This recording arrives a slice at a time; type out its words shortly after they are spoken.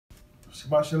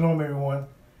Shabbat Shalom, everyone.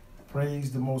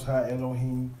 Praise the Most High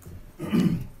Elohim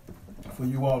for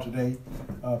you all today.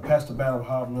 Pastor Battle of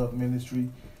Hard Love Ministry.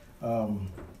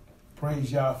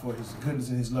 Praise Yah for his goodness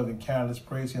and his loving kindness.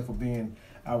 Praise him for being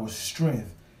our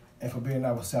strength and for being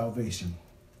our salvation.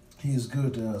 He is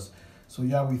good to us. So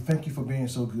Yah, we thank you for being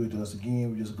so good to us.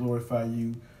 Again, we just glorify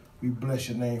you. We bless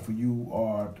your name, for you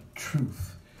are the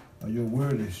truth. Your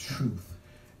word is truth.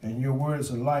 And your word is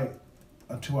a light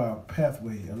unto our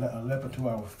pathway, a lamp unto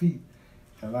our feet,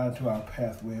 and a light unto our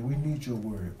pathway. And we need your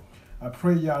word. I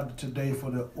pray, Yah, today for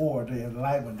the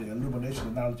enlightenment, the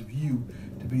illumination, the knowledge of you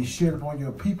to be shared upon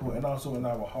your people and also in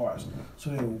our hearts, so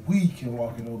that we can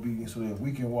walk in obedience, so that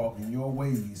we can walk in your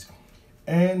ways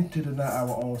and to deny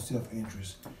our own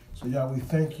self-interest. So, Yah, we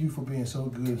thank you for being so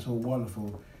good and so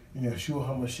wonderful. In Yeshua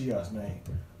HaMashiach's name.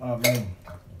 Amen.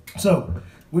 So,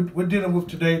 we're dealing with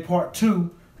today part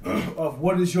 2 of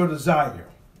what is your desire.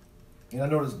 And I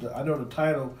know the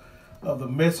title of the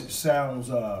message sounds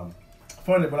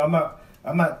funny, but I'm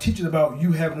not teaching about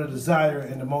you having a desire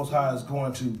and the Most High is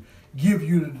going to give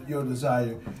you your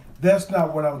desire. That's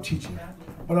not what I'm teaching.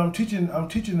 But I'm teaching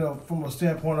from a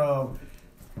standpoint of,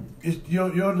 is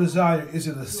your desire, is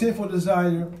it a sinful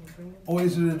desire, or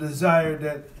is it a desire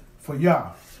that for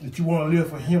Yah, that you want to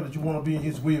live for him, that you want to be in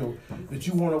his will, that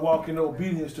you want to walk in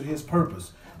obedience to his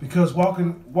purpose? Because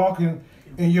walking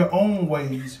in your own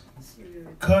ways,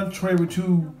 contrary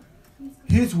to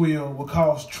his will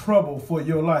cause trouble for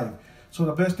your life. So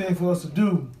the best thing for us to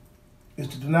do is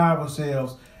to deny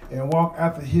ourselves and walk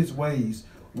after his ways,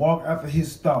 walk after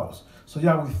his thoughts. So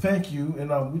Yah, we thank you.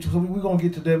 And we're going to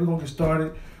get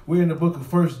started. We're in the book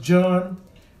of 1 John,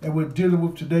 and we're dealing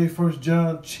with today 1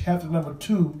 John chapter number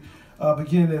 2,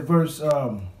 beginning at verse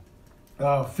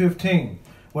 15,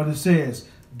 where it says,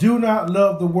 "Do not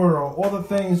love the world or the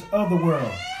things of the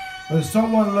world. But if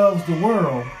someone loves the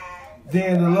world,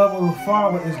 then the love of the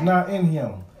Father is not in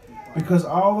him. Because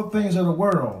all the things of the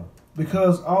world, the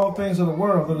desires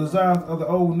of the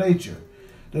old nature,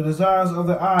 the desires of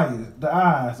the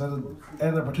eyes, and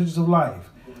the petitions of life,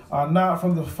 are not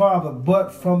from the Father,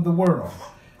 but from the world.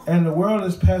 And the world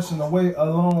is passing away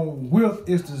along with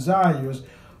its desires,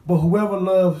 but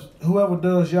whoever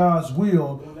does Yah's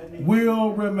will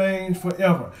remain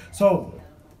forever." So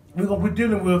we're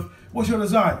dealing with, what's your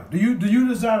desire? Do you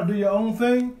desire to do your own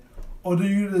thing, or do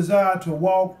you desire to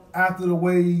walk after the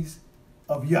ways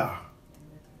of Yah?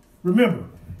 Remember,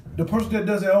 the person that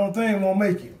does their own thing won't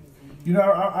make it. You know,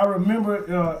 I remember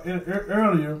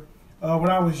earlier when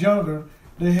I was younger,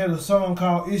 they had a song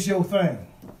called "It's Your Thing."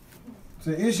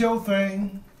 Say, "It's your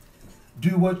thing,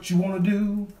 do what you want to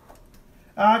do.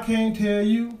 I can't tell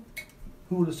you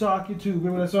who to sock you to."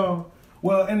 Remember that song?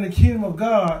 Well, in the kingdom of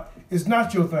God, it's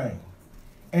not your thing.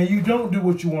 And you don't do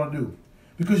what you want to do,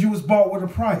 because you was bought with a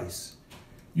price.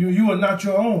 You are not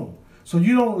your own. So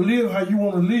you don't live how you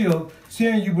want to live,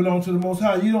 saying you belong to the Most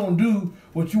High. You don't do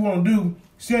what you want to do,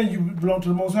 saying you belong to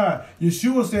the Most High.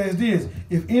 Yeshua says this: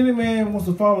 "If any man wants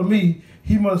to follow me,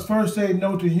 he must first say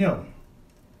no to him."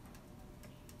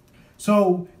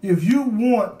 So if you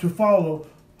want to follow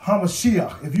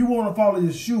HaMashiach, if you want to follow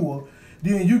Yeshua,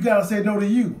 then you got to say no to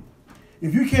you.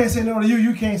 If you can't say no to you,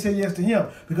 you can't say yes to him,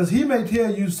 because he may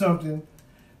tell you something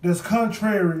that's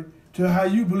contrary to how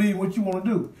you believe what you want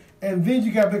to do. And then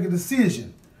you got to make a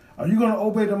decision. Are you going to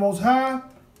obey the Most High,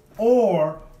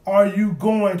 or are you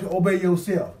going to obey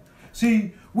yourself?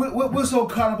 See, we're so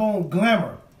caught up on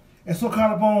glamour and so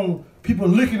caught up on people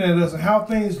looking at us and how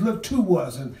things look to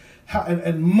us and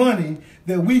money,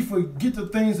 that we forget the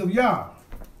things of Yah.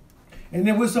 And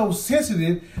then we're so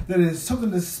sensitive that it's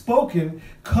something that's spoken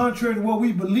contrary to what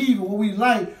we believe and what we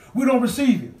like, we don't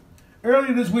receive it.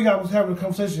 Earlier this week, I was having a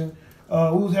conversation.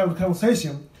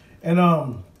 And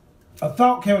a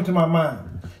thought came into my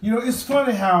mind. You know, it's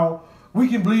funny how we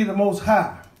can believe the Most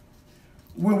High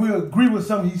when we agree with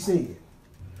something he said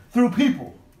through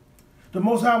people. The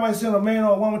Most High might send a man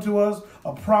or a woman to us,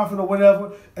 a prophet or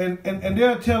whatever, and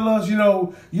they'll tell us, you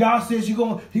know, Yah says he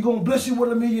gonna bless you with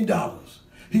 $1 million.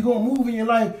 He gonna move in your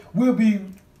life. We'll be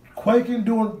quaking,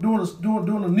 doing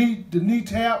the knee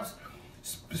taps,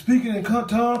 speaking in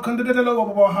tongue,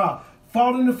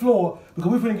 falling on the floor, because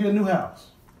we finna get a new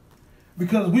house,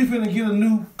 because we finna get a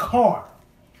new car.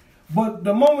 But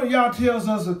the moment Yah tells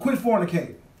us to quit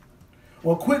fornicating,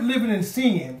 or quit living in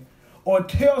sin, or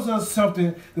tells us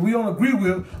something that we don't agree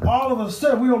with, all of a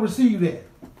sudden we don't receive that.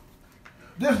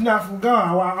 That's not from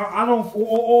God. I don't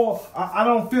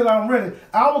feel I'm ready.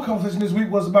 Our conversation this week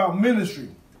was about ministry,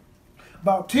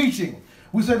 about teaching.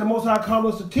 We said the Most High called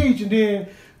us to teach, and then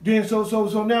so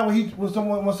now when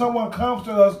someone comes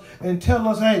to us and tell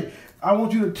us, "Hey, I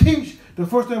want you to teach," the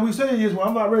first thing we say is, well,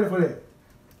 I'm not ready for that.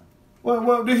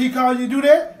 Well, did he call you to do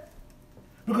that?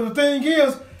 Because the thing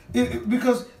is,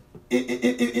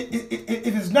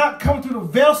 if it's not coming through the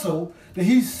vessel that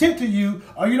he sent to you,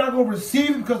 are you not going to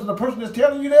receive it because of the person that's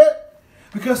telling you that?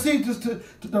 Because see,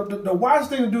 the wise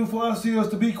thing to do for us is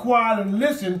to be quiet and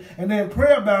listen and then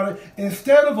pray about it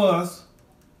instead of us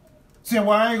saying,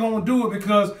 well, I ain't going to do it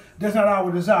because that's not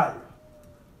our desire.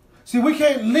 See, we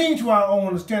can't lean to our own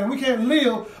understanding. We can't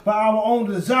live by our own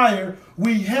desire.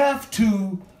 We have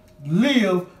to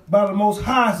live by the Most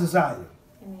High's desire.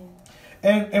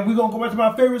 And we're going to go back to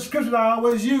my favorite scripture that I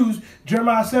always use,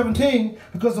 Jeremiah 17,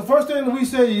 because the first thing that we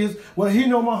say is, well, he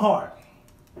know my heart.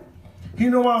 He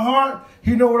know my heart.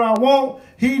 He know what I want.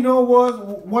 He know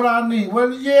what I need.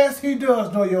 Well, yes, he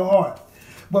does know your heart.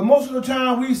 But most of the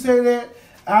time we say that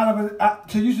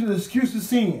to use an excuse to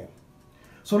sin.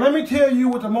 So let me tell you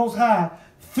what the Most High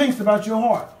thinks about your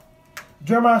heart.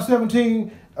 Jeremiah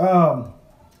 17,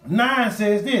 9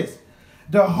 says this.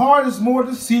 The heart is more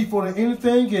deceitful than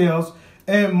anything else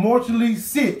and mortally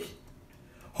sick.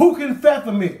 Who can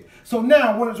fathom it? So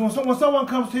now, when someone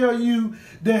comes to tell you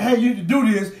that, hey, you need to do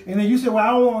this, and then you say, well,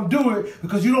 I don't want to do it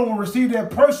because you don't want to receive that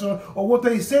person or what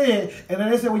they said, and then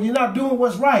they say, well, you're not doing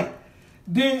what's right.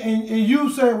 Then and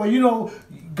you say, well, you know,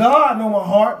 God knows my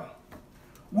heart.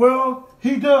 Well,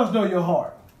 he does know your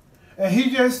heart. And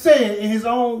he just said in his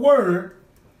own word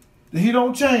that he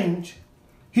don't change.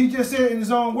 He just said in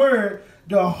his own word,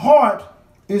 the heart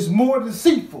is more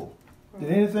deceitful than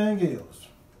anything else.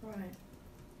 Right.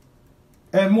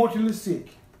 And mortally sick.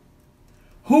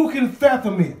 Who can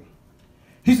fathom it?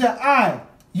 He said, I,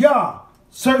 Yah,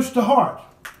 search the heart.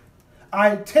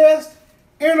 I test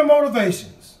inner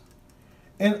motivations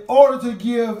in order to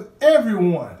give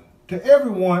everyone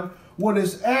what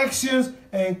his actions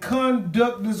and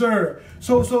conduct deserve.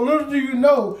 So little do you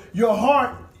know, your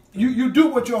heart, you do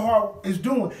what your heart is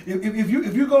doing. If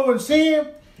you go and sin,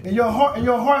 and your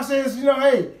heart says, you know,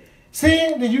 hey,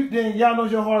 sin, then y'all know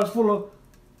your heart is full of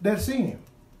that sin.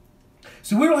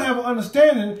 So we don't have an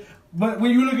understanding, but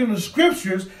when you look in the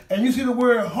scriptures and you see the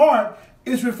word heart,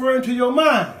 it's referring to your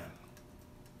mind.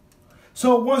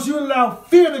 So once you allow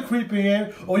fear to creep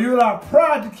in, or you allow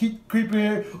pride to creep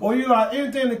in, or you allow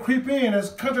anything to creep in that's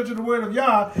contrary to the word of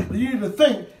Yah, then you need to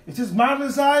think, is this my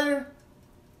desire,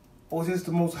 or is this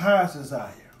the Most High's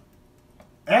desire?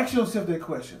 Ask yourself that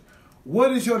question.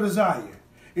 What is your desire?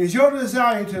 Is your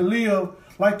desire to live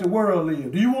like the world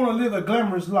lives? Do you want to live a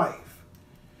glamorous life?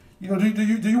 You know, do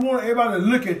you want everybody to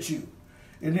look at you?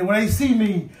 And then when they see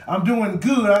me, I'm doing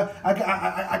good.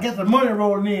 I get the money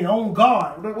rolling in on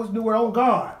God. What's the new word? On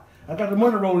God. I got the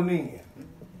money rolling in.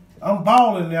 I'm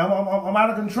balling now. I'm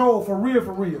out of control for real.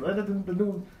 Is that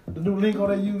the new lingo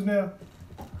they use now?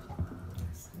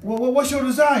 Well, what's your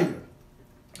desire?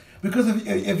 Because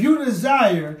if you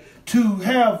desire to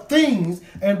have things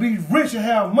and be rich and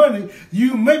have money,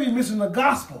 you may be missing the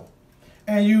gospel.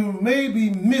 And you may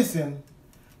be missing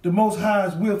the Most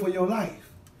High's will for your life.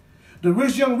 The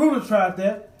rich young ruler tried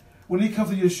that when he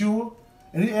comes to Yeshua,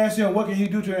 and he asked him, what can he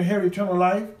do to inherit eternal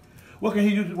life? What can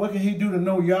he do to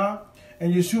know Yah?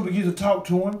 And Yeshua begins to talk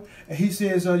to him, and he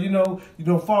says, follow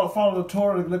the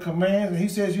Torah, the commands. And he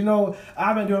says,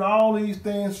 I've been doing all these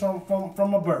things from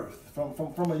a birth,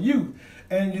 from a youth.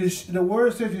 And the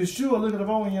word says Yeshua looking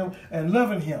upon him and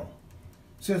loving him.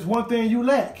 Says, one thing you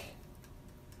lack.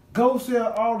 Go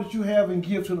sell all that you have and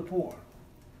give to the poor.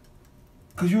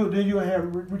 Because then you'll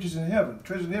have riches in heaven,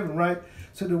 treasures in heaven, right?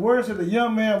 So the word said the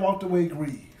young man walked away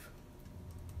grieved.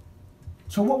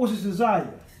 So what was his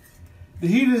desire? Did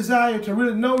he desire to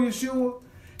really know Yeshua?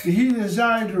 Did he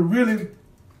desire to really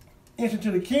enter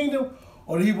into the kingdom?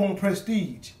 Or did he want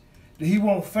prestige? Did he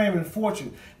want fame and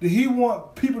fortune? Did he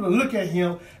want people to look at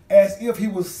him as if he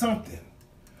was something?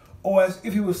 Or as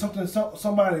if he was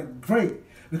somebody great?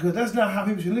 Because that's not how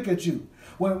people should look at you.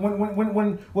 When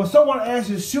someone asks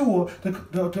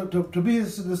Yeshua to be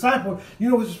his disciple, you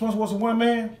know what his response was to one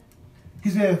man? He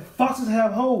said, foxes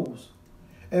have holes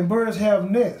and birds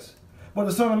have nests, but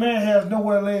the Son of Man has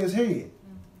nowhere to lay his head.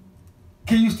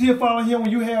 Can you still follow him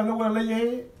when you have nowhere to lay your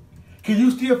head? Can you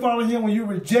still follow him when you're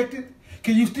rejected?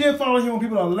 Can you still follow him when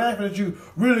people are laughing at you,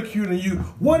 ridiculing you?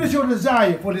 What is your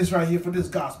desire for this right here, for this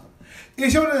gospel?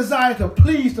 Is your desire to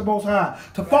please the Most High,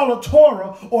 to follow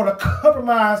Torah, or to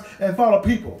compromise and follow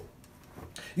people?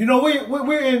 You know,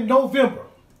 we're in November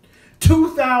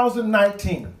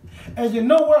 2019. And you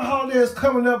know what holiday is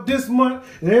coming up this month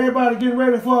and everybody getting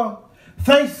ready for?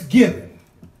 Thanksgiving.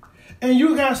 And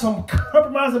you got some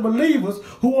compromising believers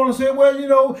who want to say,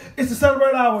 well, it's to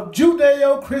celebrate our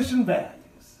Judeo-Christian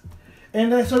values.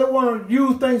 And so they want to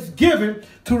use Thanksgiving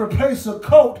to replace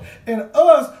Sukkot. And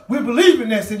us, we believe in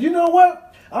that. Said, you know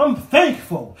what? I'm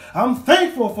thankful. I'm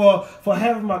thankful for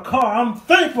having my car. I'm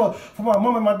thankful for my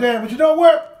mom and my dad. But you know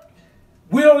what?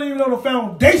 We don't even know the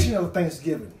foundation of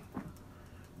Thanksgiving.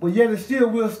 But yet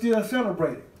we'll still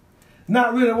celebrate it.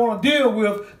 Not really want to deal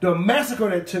with the massacre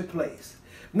that took place.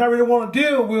 Not really want to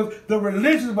deal with the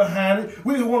religion behind it.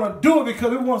 We just want to do it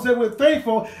because we want to say we're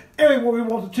thankful, and we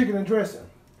want the chicken and dressing.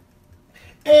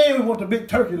 And we want the big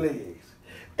turkey legs.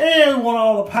 And we want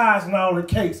all the pies and all the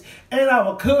cakes. And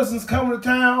our cousins coming to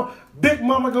town. Big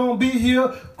Mama gonna be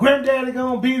here. Granddaddy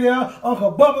gonna be there.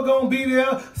 Uncle Bubba gonna be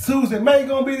there. Susan May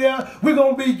gonna be there. We're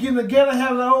gonna be getting together,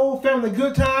 having an old family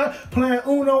good time, playing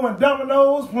Uno and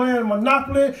Dominoes, playing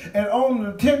Monopoly, and on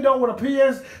Nintendo with a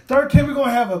PS13. We're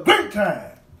gonna have a great time.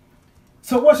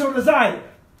 So what's your desire?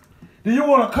 Do you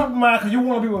want to compromise because you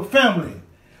want to be with family?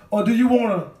 Or do you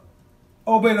want to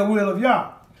obey the will of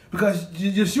Yah? Because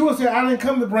Yeshua said, I didn't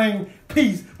come to bring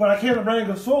peace, but I came to bring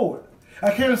a sword.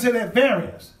 I came to say that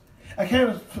variance.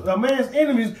 A man's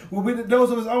enemies will be those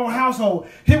of his own household.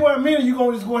 He wasn't meaning you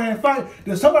going to just go ahead and fight.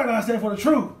 There's somebody going to stand for the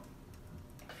truth.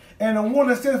 And the one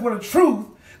that stands for the truth,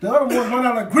 the other ones might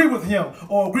not agree with him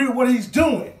or agree with what he's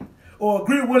doing or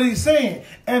agree with what he's saying.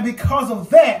 And because of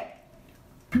that,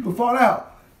 people fall out.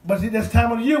 But see, that's the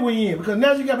time of the year we're in. Because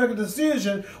now you got to make a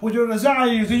decision what your desire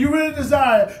is. Do you really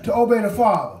desire to obey the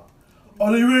Father?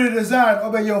 Or do you really desire to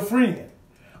obey your friend?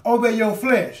 Obey your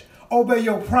flesh? Obey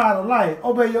your pride of life?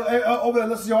 Obey the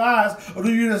lust of your eyes? Or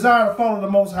do you desire to follow the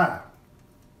Most High?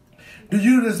 Do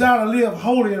you desire to live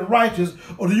holy and righteous?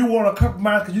 Or do you want to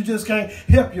compromise because you just can't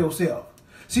help yourself?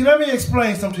 See, let me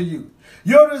explain something to you.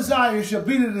 Your desires should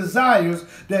be the desires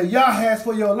that Yah has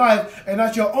for your life and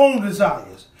not your own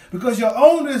desires. Because your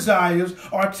own desires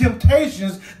are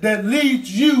temptations that lead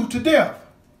you to death.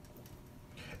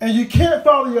 And you can't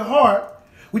follow your heart.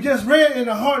 We just read in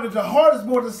the heart that the heart is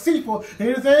more deceitful than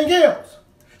anything else.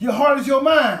 Your heart is your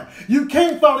mind. You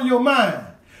can't follow your mind.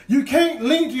 You can't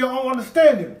lean to your own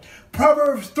understanding.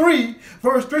 Proverbs 3,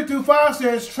 verse 3 through 5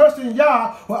 says, trust in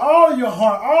Yah with all your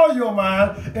heart, all your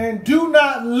mind, and do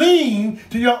not lean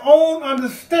to your own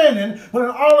understanding, but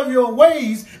in all of your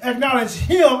ways acknowledge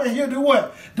Him, and He'll do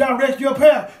what? Direct your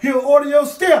path. He'll order your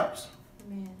steps.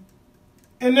 Amen.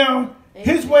 And now, Amen.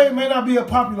 His way may not be a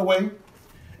popular way,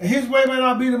 and His way may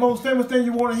not be the most famous thing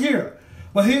you want to hear,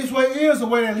 but His way is the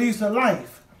way that leads to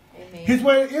life. His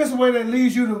way is the way that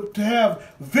leads you to have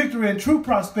victory and true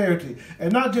prosperity.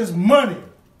 And not just money.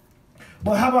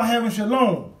 But how about having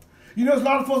shalom? You know, there's a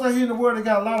lot of folks out here in the world that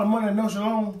got a lot of money and no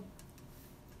shalom.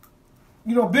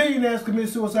 You know, billionaires commit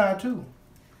suicide too.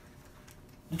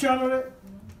 Did y'all know that?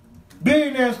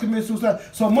 Billionaires commit suicide.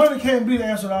 So money can't be the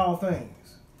answer to all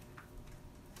things.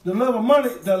 The love of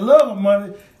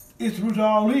money is the root of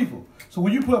all evil. So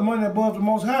when you put money above the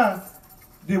Most High,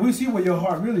 then we see where your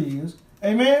heart really is.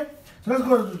 Amen? So let's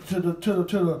go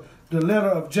to the letter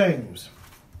of James.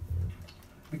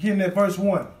 Beginning at verse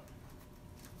 1.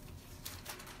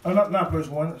 Oh, not verse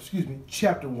 1, excuse me,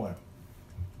 chapter 1.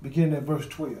 Beginning at verse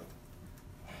 12.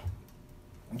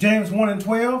 James 1 and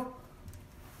 12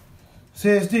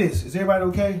 says this. Is everybody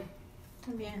okay?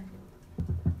 Amen.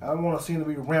 I don't want to seem to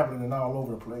be rambling and all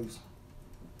over the place.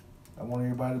 I want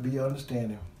everybody to be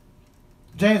understanding.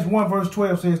 James 1 verse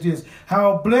 12 says this.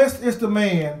 How blessed is the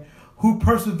man who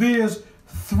perseveres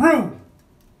through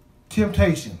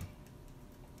temptation.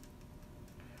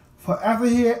 For after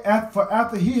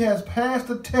he has passed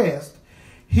the test,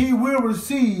 he will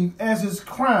receive as his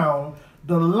crown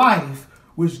the life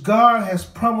which God has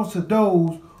promised to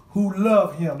those who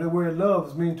love Him. That word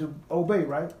love means to obey,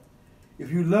 right?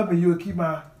 If you love me, you will keep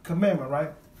my commandment,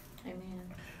 right?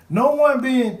 Amen. No one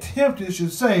being tempted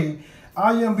should say,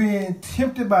 I am being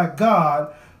tempted by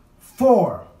God,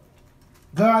 for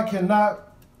God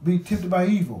cannot be tempted by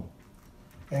evil,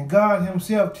 and God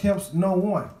Himself tempts no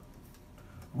one.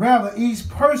 Rather, each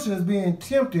person is being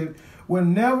tempted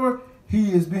whenever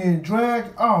he is being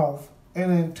dragged off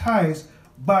and enticed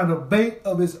by the bait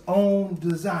of his own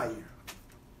desire.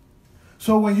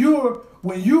 So when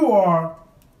you are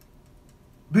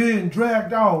being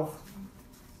dragged off,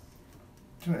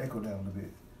 turn the echo down a little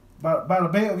bit, by the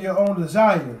bait of your own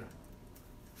desire,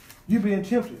 you're being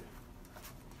tempted.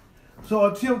 So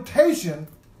a temptation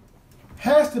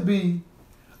has to be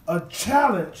a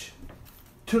challenge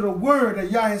to the word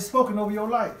that Yah has spoken over your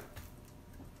life.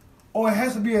 Or it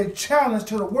has to be a challenge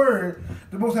to the word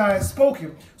the Most High has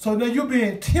spoken. So now you're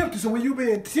being tempted. So when you're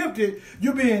being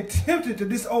tempted to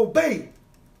disobey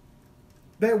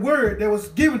that word that was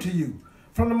given to you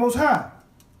from the Most High.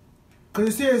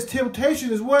 Because it says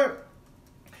temptation is what?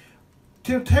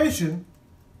 Temptation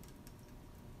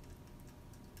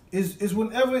is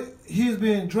whenever he is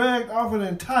being dragged off and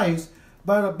enticed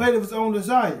by the bait of his own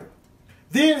desire.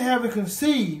 Then, having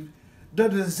conceived, the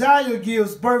desire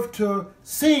gives birth to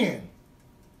sin.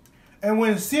 And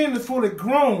when sin is fully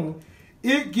grown,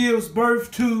 it gives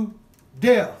birth to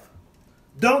death.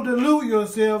 Don't delude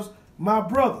yourselves, my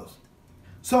brothers.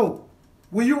 So,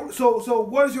 what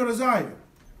is your desire?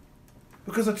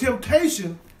 Because a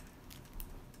temptation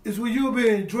is when you're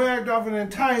being dragged off and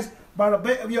enticed by the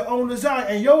bait of your own desire.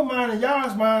 And your mind and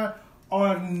y'all's mind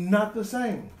are not the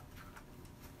same.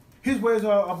 His ways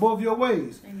are above your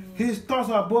ways. Amen. His thoughts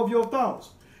are above your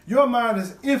thoughts. Your mind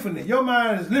is infinite. Your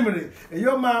mind is limited. And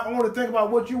your mind only think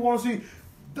about what you want to see.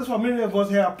 That's why many of us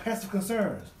have passive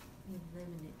concerns.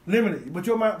 Limited. But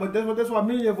your mind, that's why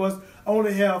many of us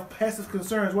only have passive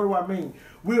concerns. What do I mean?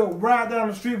 We'll ride down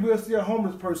the street, we'll see a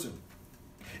homeless person,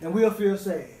 and we'll feel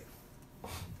sad.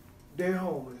 They're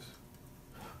homeless.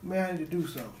 Man, I need to do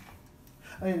something.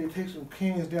 I need to take some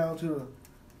cans down to the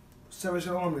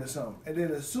Salvation Army or something. And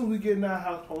then as soon as we get in our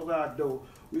house, close our door,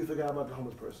 we forgot about the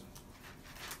homeless person.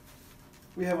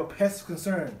 We have a passive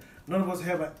concern. None of us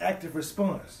have an active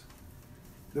response.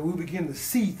 That we begin to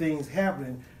see things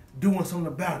happening, doing something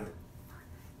about it.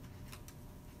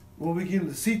 When we begin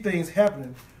to see things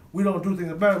happening, we don't do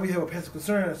things about it. We have a passive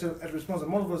concern as a response.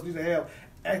 And most of us need to have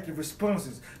active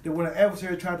responses. That when an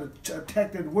adversary tries to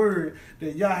attack that word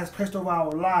that Yah has placed over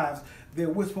our lives,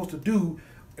 that we're supposed to do,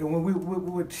 and when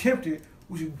we're tempted,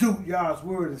 we should do Yah's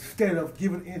word instead of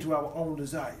giving in to our own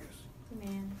desires.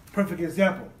 Amen. Perfect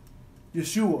example,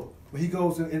 Yeshua. When he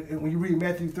goes and when you read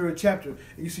Matthew 3rd chapter, and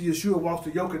you see Yeshua walks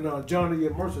to Yochanan, John the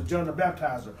Immerser, John the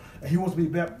Baptizer, and he wants to be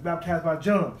baptized by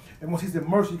John. And once he's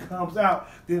immersed, he comes out.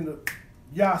 Then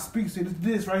Yah speaks and says,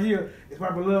 "This right here is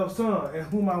my beloved Son, in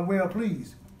whom I'm well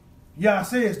pleased." Yah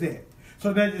says that.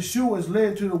 So that Yeshua is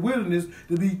led to the wilderness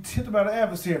to be tempted by the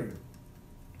adversary.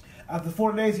 After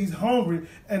 40 days, he's hungry,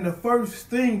 and the first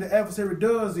thing the adversary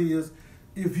does is,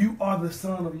 if you are the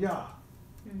Son of Yah,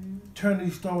 turn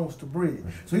these stones to bread.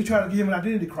 So he tried to give him an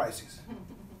identity crisis.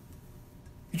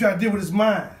 He tried to deal with his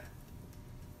mind.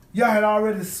 Yah had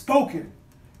already spoken.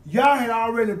 Yah had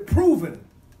already proven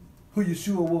who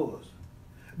Yeshua was.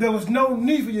 There was no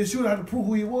need for Yeshua to have to prove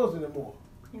who he was anymore.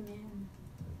 Amen.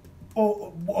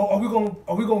 Or are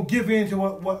we gonna give in to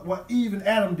what Eve and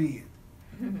Adam did?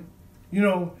 You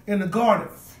know, in the garden,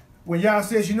 when Yah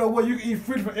says, you know what, you can eat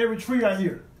fruit from every tree out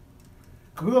here.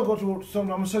 Because we're going to go to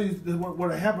something, I'm going to show you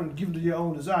what happened, given to your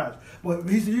own desires. But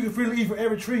he said you can freely eat from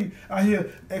every tree out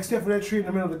here except for that tree in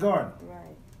the middle of the garden.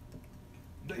 Right.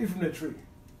 Don't eat from that tree.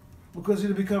 Because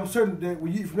it'll become certain that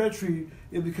when you eat from that tree,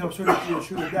 it becomes certain that you'll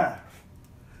surely die.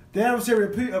 The adversary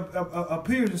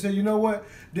appears and says, you know what,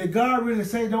 did God really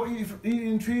say don't eat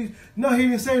in trees? No, he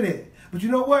didn't say that. But you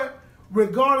know what?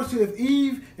 Regardless of if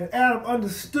Eve and Adam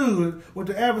understood what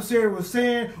the adversary was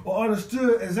saying or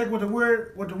understood exactly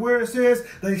what the word says,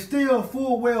 they still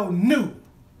full well knew,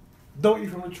 don't eat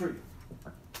from the tree.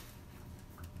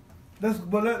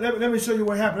 But let me show you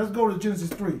what happened. Let's go to Genesis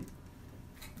 3.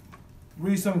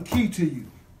 Read something key to you.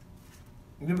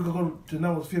 And then we're going to go to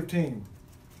Numbers 15.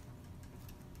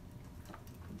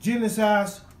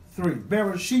 Genesis 3.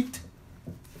 Bereshit,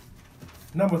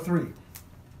 number 3.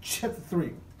 Chapter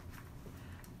 3.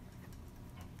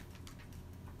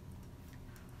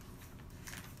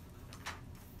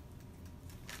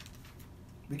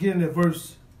 Beginning at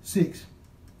verse 6.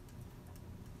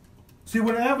 See,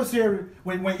 when the adversary,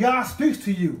 when Yah speaks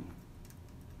to you,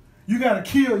 you got to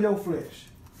kill your flesh.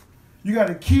 You got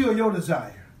to kill your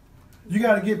desire. You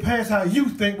got to get past how you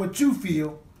think, what you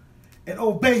feel, and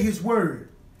obey his word.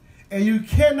 And you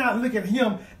cannot look at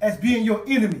him as being your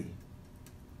enemy.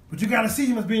 But you got to see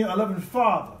him as being a loving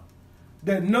father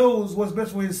that knows what's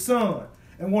best for his son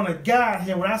and want to guide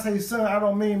him. When I say son, I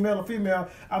don't mean male or female.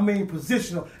 I mean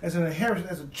positional, as an inheritance,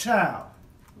 as a child.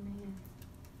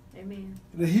 Amen.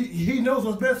 Amen. He knows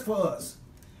what's best for us.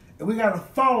 And we got to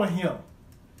follow him.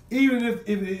 Even if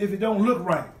it don't look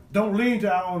right. Don't lean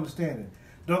to our understanding.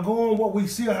 Don't go on what we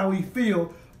see or how we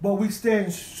feel, but we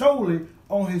stand solely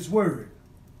on his word.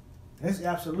 That's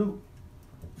absolute.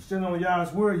 Stand on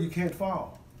Yah's word, you can't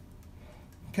fall.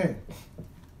 Okay.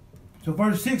 So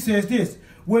verse 6 says this.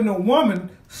 When the woman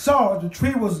saw the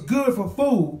tree was good for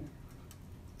food,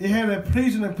 it had a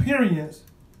pleasing appearance,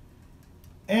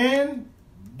 and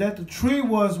that the tree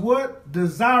was what?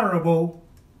 Desirable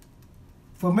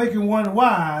for making one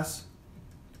wise,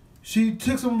 she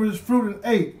took some of its fruit and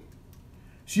ate.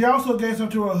 She also gave some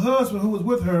to her husband who was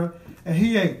with her, and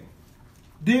he ate.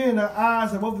 Then the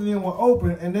eyes of both of them were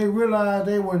open, and they realized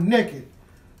they were naked.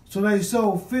 So they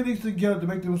sewed fittings together to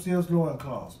make themselves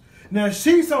loincloths. Now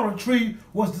she saw the tree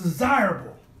was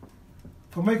desirable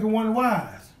for making one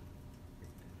wise.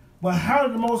 But how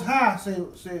did the Most High say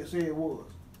it was?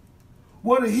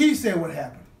 What did he say would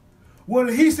happen? What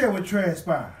did he say would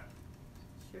transpire?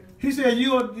 Sure. He said,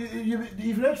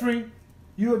 if that tree,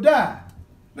 you'll die.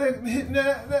 Now,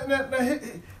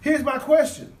 here's my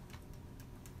question.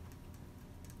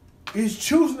 Is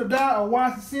choosing to die a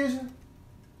wise decision?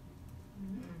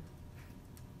 Mm-hmm.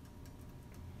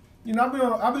 You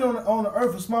know, I've been on the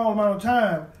earth a small amount of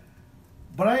time,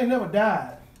 but I ain't never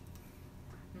died.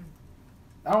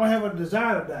 I don't have a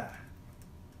desire to die.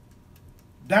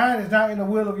 Dying is not in the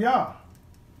will of Yah.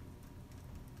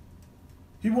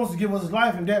 He wants to give us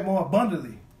life and that more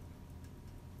abundantly.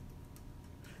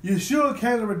 Yeshua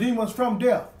came to redeem us from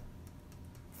death,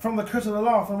 from the curse of the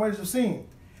law, from the wages of sin.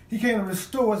 He came to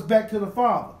restore us back to the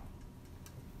Father,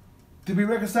 to be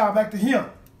reconciled back to Him,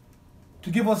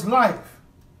 to give us life.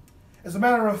 As a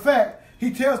matter of fact, he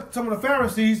tells some of the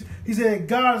Pharisees, he said,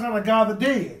 God is not a God of the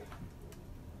dead,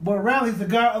 but rather He's the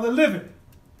God of the living.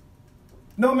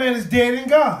 No man is dead in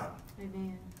God.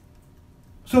 Amen.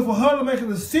 So for her to make a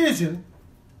decision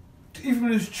to eat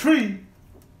from this tree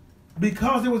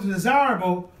because it was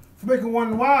desirable for making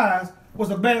one wise was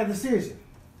a bad decision.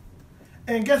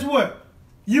 And guess what?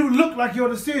 You look like your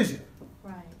decision.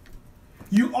 Right.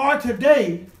 You are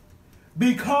today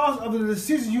because of the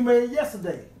decision you made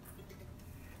yesterday.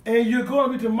 And you're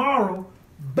going to be tomorrow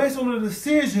based on the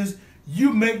decisions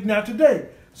you make now today.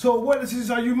 So what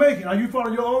decisions are you making? Are you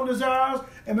following your own desires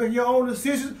and making your own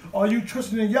decisions? Or are you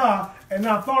trusting in Yah and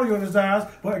not following your desires,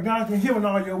 but acknowledging Him in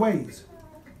all your ways?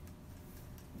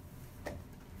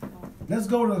 Let's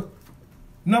go to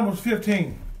Numbers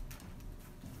 15.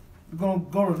 We're going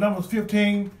to go to Numbers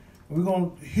 15, and we're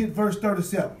going to hit verse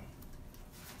 37.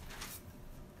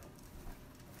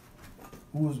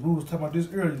 We was talking about this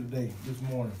earlier today, this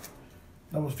morning.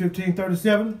 Numbers 15,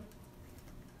 37.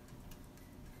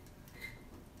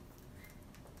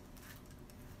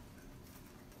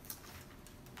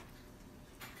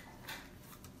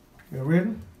 You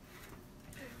ready?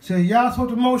 Say, Yah spoke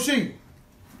to Moshe,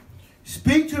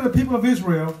 speak to the people of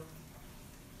Israel,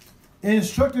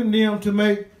 instructing them to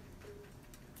make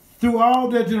through all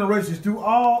of their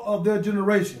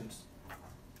generations,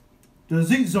 the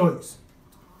zizos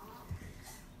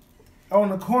on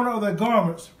the corner of their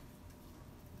garments,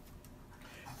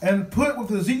 and put with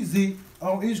the zizit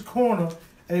on each corner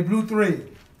a blue thread.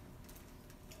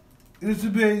 It is to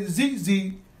be a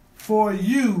zizit for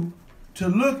you to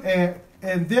look at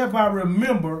and thereby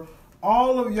remember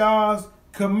all of Yah's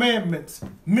commandments,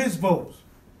 mitzvos,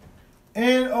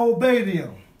 and obey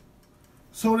them,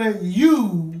 so that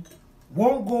you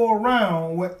won't go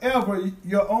around wherever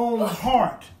your own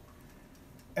heart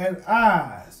and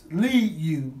eyes lead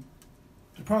you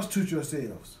to prostitute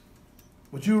yourselves.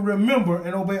 But you remember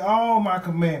and obey all my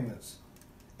commandments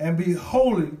and be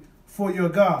holy for your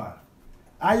God.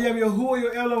 I am Yahuwah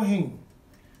your Elohim,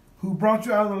 who brought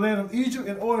you out of the land of Egypt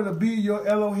in order to be your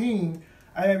Elohim.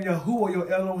 I am Yahuwah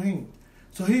your Elohim.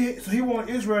 So he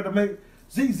wanted Israel to make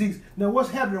zizis. Now what's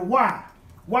happening? Why?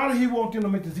 Why did he want them to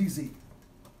make the zizit?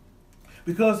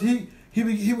 Because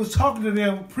he was talking to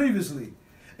them previously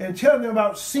and telling them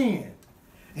about sin.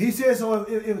 He said, so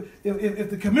if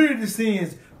the community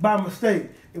sins by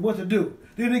mistake, what to do?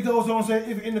 Then he goes on saying,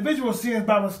 if an individual sins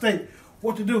by mistake,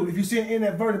 what to do? If you sin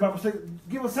inadvertently by mistake,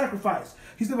 give a sacrifice.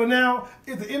 He said, but now,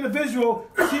 if the individual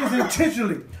sins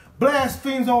intentionally,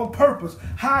 blasphemes on purpose,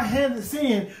 high-handed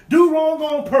sin, do wrong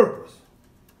on purpose,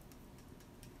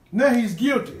 now he's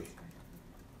guilty.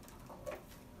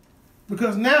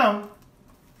 Because now,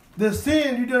 the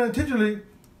sin you done intentionally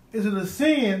is a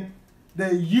sin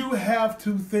that you have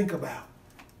to think about.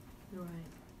 Right.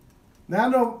 Now, I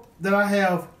know that I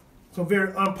have some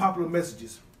very unpopular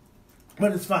messages,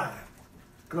 but it's fine,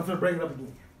 because I'm going to bring it up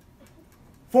again.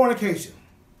 Fornication.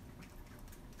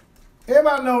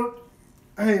 Everybody know,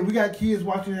 hey, we got kids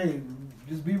watching, hey,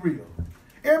 just be real.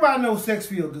 Everybody knows sex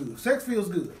feels good. Sex feels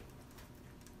good.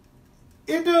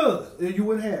 It does, or you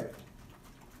wouldn't have it.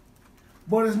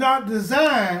 But it's not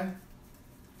designed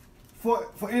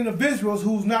for individuals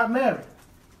who's not married.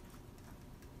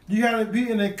 You got to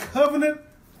be in a covenant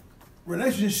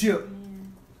relationship.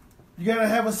 You got to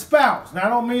have a spouse. Now, I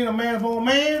don't mean a man upon a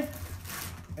man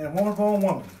and a woman upon a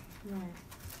woman. Right.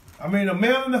 I mean a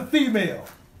male and a female.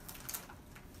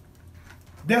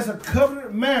 That's a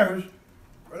covenant marriage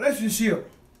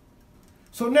relationship.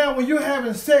 So now when you're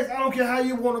having sex, I don't care how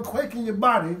you want to quake in your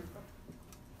body,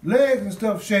 legs and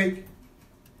stuff shake,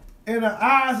 in the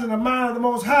eyes and the mind of the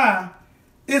Most High,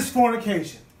 it's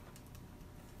fornication.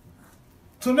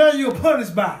 So now you're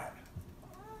punished by it.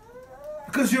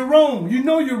 Because you're wrong. You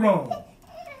know you're wrong.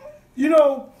 You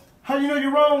know how you know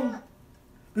you're wrong?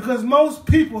 Because most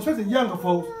people, especially younger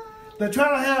folks, that try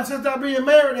to have since they're being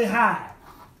married, they hide.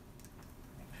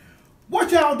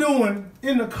 What y'all doing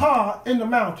in the car in the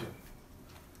mountain?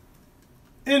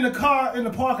 In the car in the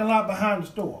parking lot behind the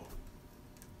store?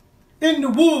 In the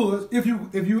woods, if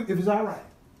it's all right.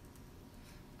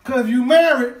 Because if you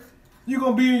married, you're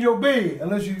gonna be in your bed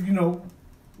unless you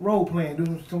role playing,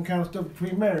 doing some kind of stuff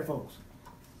between married folks.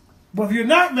 But if you're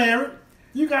not married,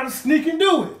 you gotta sneak and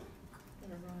do it.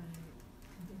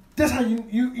 That's how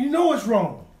you know it's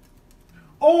wrong.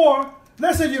 Or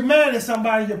let's say you're mad at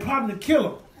somebody, you're plotting to kill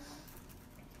them.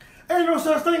 Ain't no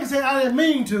such thing as saying I didn't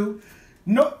mean to.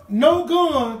 No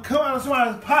gun come out of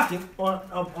somebody's pocket or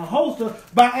a holster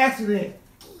by accident.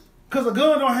 Because a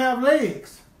gun don't have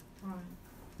legs. Right.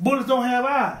 Bullets don't have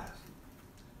eyes.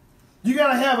 You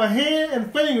got to have a hand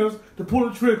and fingers to pull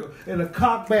the trigger and a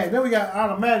cock back. Then we got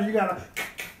automatic, you got to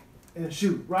and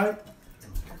shoot, right?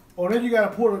 Or then you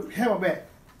got to pull the hammer back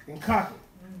and cock it.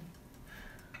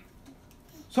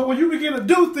 So when you begin to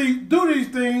do these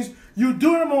things, you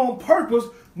do them on purpose,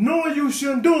 knowing you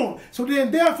shouldn't do them. So then,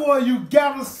 therefore, you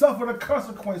got to suffer the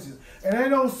consequences. And ain't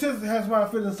no sense to have somebody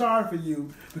feeling sorry for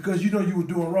you because you know you were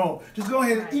doing wrong. Just go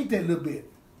ahead and eat that little bit.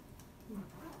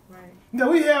 Right.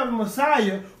 Now, we have a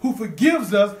Messiah who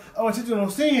forgives us of intentional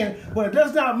sin, but it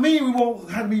does not mean we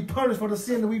won't have to be punished for the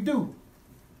sin that we do.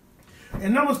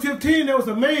 In Numbers 15, there was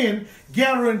a man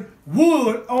gathering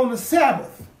wood on the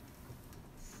Sabbath.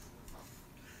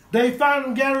 They find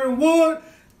him gathering wood.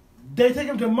 They take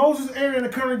him to Moses' area in the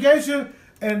congregation,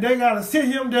 and they got to sit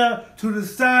him there to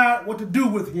decide what to do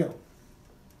with him.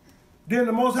 Then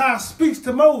the Most High speaks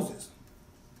to Moses.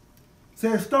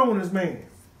 Says, stone this man.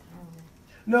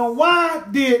 Now, why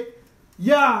did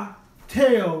Yah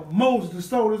tell Moses to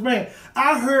stone this man?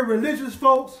 I heard religious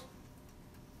folks,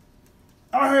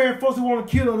 I heard folks who want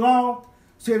to kill the law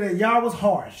say that Yah was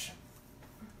harsh.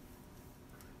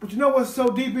 But you know what's so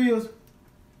deep is?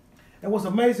 And what's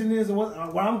amazing is, and what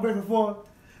I'm grateful for,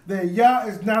 that Yah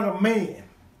is not a man.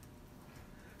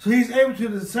 So he's able to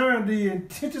discern the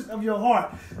intentions of your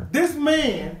heart. This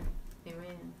man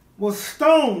was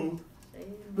stoned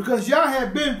because Yah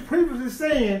had been previously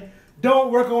saying,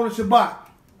 don't work on the Shabbat.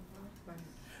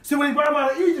 See, when he brought him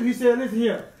out of Egypt, he said, listen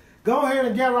here, go ahead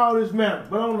and gather all this manna.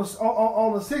 But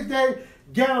on the sixth day,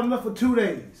 gather enough for 2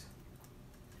 days.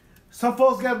 Some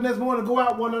folks got the next morning to go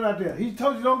out, one night out there. He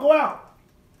told you don't go out.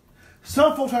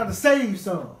 Some folks tried to save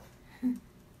some.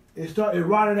 It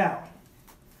rotted out.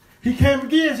 He came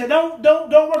again and said, don't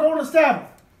work on the Sabbath.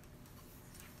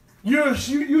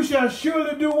 You shall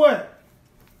surely do what?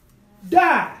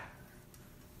 Die.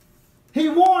 He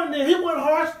warned them. He wasn't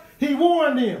harsh. He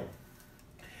warned them.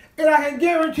 And I can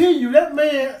guarantee you that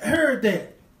man heard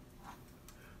that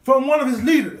from one of his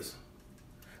leaders.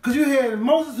 Because you had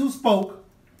Moses who spoke.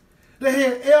 They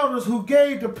had elders who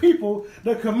gave the people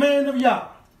the command of Yah.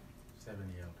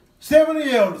 70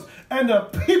 elders. And the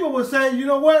people would say, you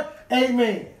know what?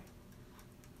 Amen.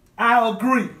 I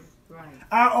agree. Right.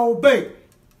 I obey.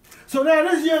 So now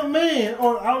this young man,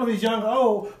 or I don't know if he's young or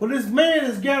old, but this man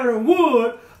is gathering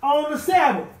wood on the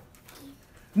Sabbath.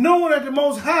 Knowing that the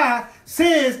Most High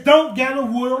says don't gather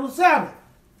wood on the Sabbath.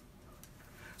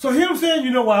 So him saying, you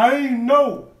know what, I ain't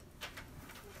know.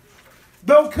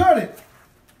 Don't cut it.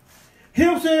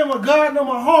 Him saying, well, God know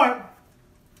my heart,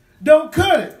 don't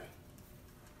cut it.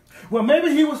 Well,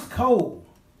 maybe he was cold.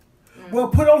 Well,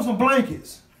 put on some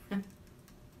blankets.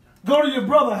 Go to your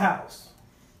brother's house.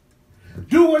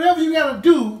 Do whatever you got to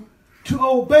do to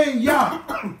obey Yah.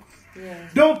 Yeah.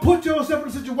 Don't put yourself in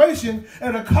a situation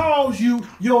that'll cause you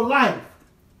your life.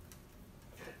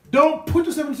 Don't put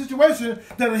yourself in a situation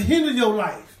that'll hinder your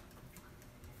life.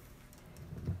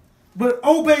 But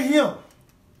obey him.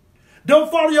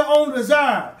 Don't follow your own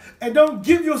desire. And don't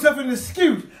give yourself an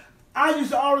excuse. I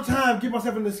used to all the time give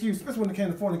myself an excuse, especially when it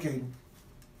came to fornicating.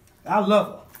 I love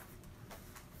her.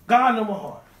 God knew my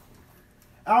heart.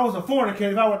 I was a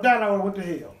fornicator. If I would have died, I would have went to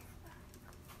hell.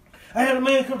 I had a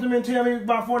man come to me and tell me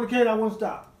about fornicating, I wouldn't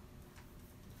stop.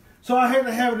 So I had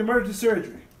to have an emergency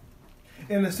surgery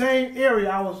in the same area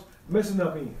I was messing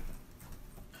up in.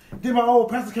 Then my old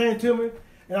pastor came to me,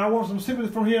 and I wanted some sympathy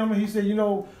from him, and he said, you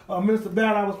know, Minister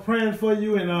Ballard, I was praying for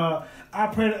you, and I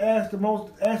pray to ask the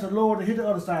Lord to hit the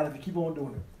other side if you keep on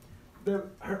doing it. That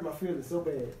hurt my feelings so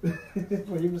bad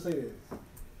when he would say that.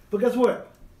 But guess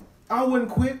what? I wouldn't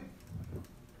quit.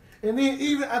 And then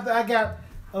even after I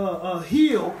got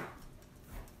healed,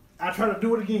 I try to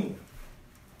do it again.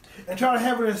 And try to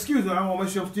have an excuse. I want to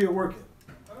make sure I'm still working.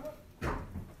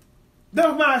 That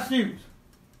was my excuse.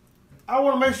 I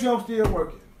want to make sure I'm still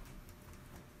working.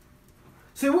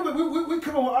 See, we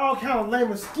come up with all kind of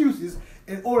lame excuses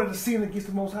in order to sin against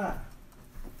the Most High.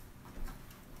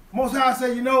 Most High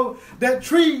said, you know, that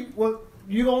tree, well,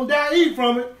 you're going to die, eat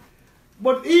from it.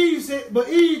 But Eve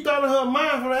thought in her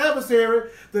mind from the adversary,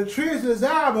 the tree is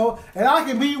desirable, and I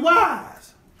can be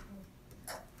wise.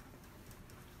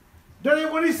 That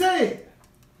ain't what he said.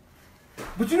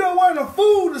 But you know what? A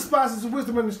fool despises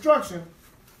wisdom and instruction.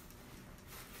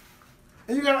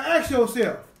 And you got to ask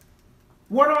yourself,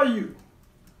 what are you?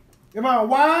 Am I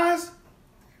wise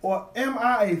or am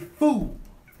I a fool?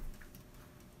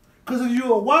 Because if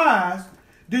you are wise,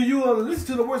 then you will listen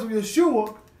to the words of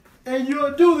Yeshua and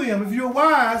you'll do them. If you're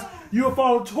wise, you'll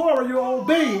follow Torah, you'll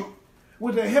obey it.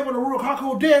 With the help of the Ruach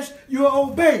HaKodesh, you'll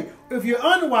obey. If you're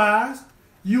unwise,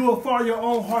 you will follow your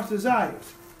own heart's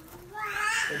desires.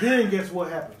 And then guess what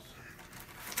happens?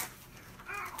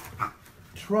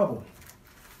 Trouble.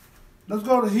 Let's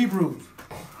go to Hebrews.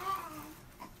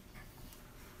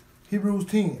 Hebrews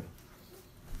 10.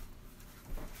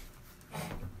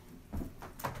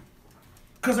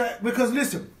 Because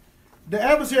listen, the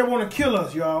adversary want to kill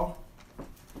us, y'all.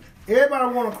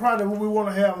 Everybody want to cry that we want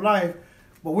to have life,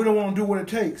 but we don't want to do what it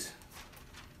takes.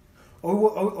 Or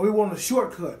we want a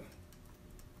shortcut.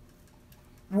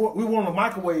 We want a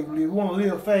microwave live. We want to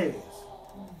live fast.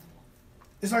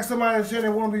 It's like somebody saying they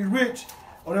want to be rich,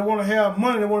 or they want to have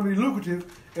money, they want to be lucrative,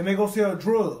 and they go sell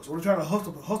drugs, or they try to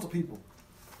hustle people.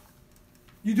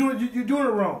 You're doing it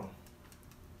wrong.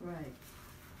 Right.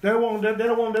 They don't want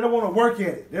to work at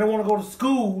it. They don't want to go to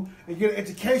school and get an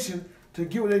education to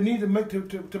get what they need to make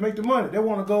the money. They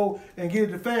want to go and get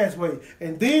it the fast way.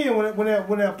 And then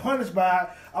when they're punished by it,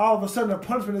 all of a sudden the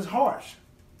punishment is harsh.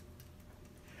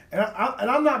 And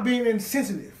I'm not being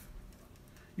insensitive.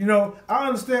 You know, I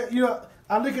understand. You know,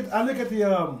 I look at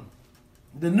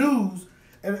the news,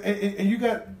 and you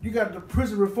got the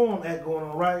Prison Reform Act going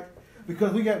on, right?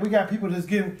 Because we got people that's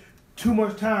getting too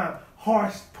much time,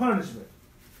 harsh punishment,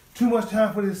 too much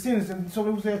time for their sentence, and so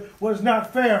people say, well, it's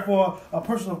not fair for a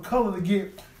person of color to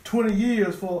get 20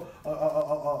 years for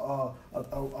a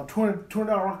 $20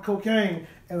 rock of cocaine,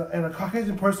 and a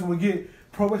Caucasian person would get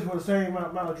probation for the same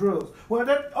amount of drugs. Well,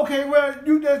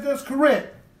 that's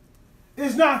correct.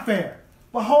 It's not fair.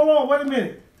 But hold on, wait a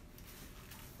minute.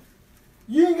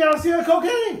 You ain't got to sell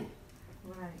cocaine.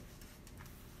 Right.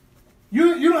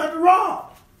 You don't have to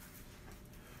rob.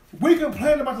 We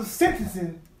complain about the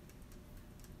sentencing,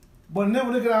 but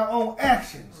never look at our own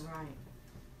actions. Right.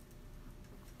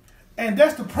 And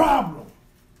that's the problem.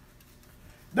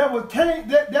 That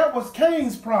was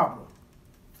Cain's problem.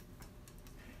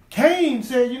 Cain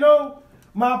said, you know,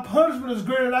 my punishment is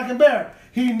greater than I can bear.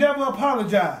 He never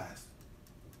apologized.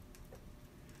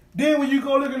 Then when you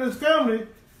go look at his family,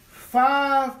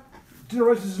 5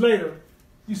 generations later,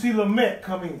 you see Lamech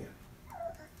come in.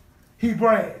 He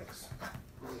brags.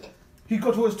 He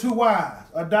goes to his 2 wives,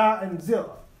 Adah and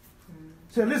Zillah.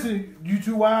 Said, listen, you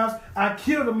 2 wives, I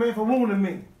killed a man for wounding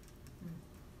me.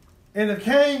 And if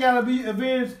Cain got to be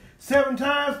avenged 7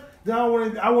 times, then I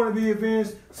want to be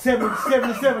avenged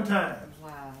 77 times.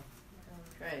 Wow.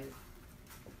 Crazy.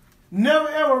 Never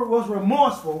ever was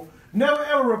remorseful, never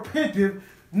ever repentive,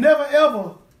 never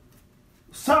ever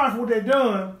sorry for what they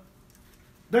done.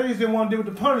 They just didn't want to deal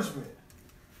with the punishment.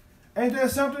 Ain't that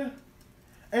something?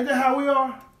 Ain't that how we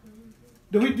are?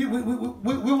 That we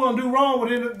want to do wrong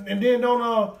and then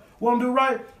don't want to do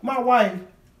right. My wife,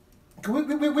 we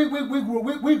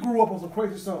grew up on some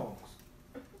crazy songs.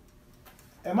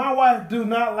 And my wife do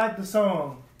not like the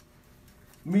song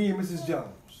Me and Mrs.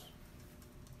 Jones.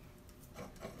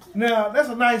 Now, that's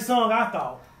a nice song, I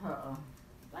thought.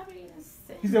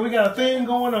 He said, we got a thing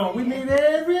going on. We meet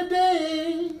every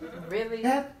day. Really?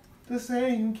 At the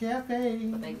same cafe.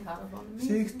 They caught up on the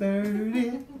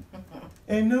 6:30.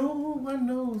 And no one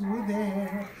knows we're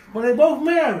there. But they both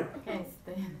married. Can't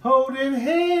stand. Holding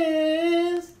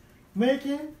hands.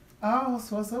 Making all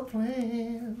sorts of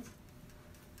plans.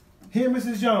 Here,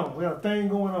 Mrs. Jones, we got a thing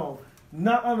going on.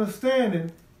 Not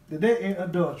understanding that they ain't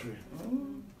adultery.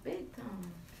 Big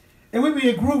time. And we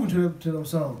be grooving to them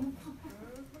songs.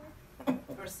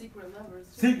 Or secret lovers.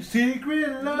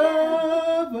 Secret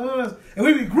lovers. And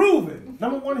we be grooving.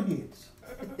 #1 hits.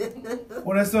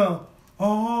 Or that song,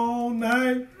 all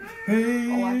night,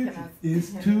 hey,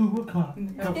 it's 2 o'clock.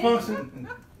 The function.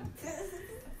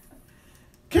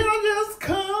 Can I just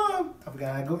come? I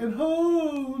gotta go and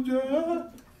hold you.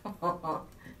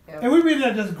 And we be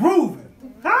there just grooving.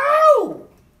 How?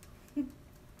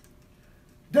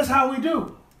 That's how we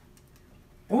do.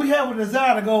 And we have a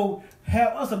desire to go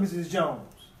have us a Mrs. Jones.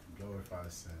 Glorify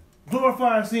sin.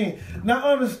 Glorifying sin.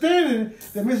 Now understanding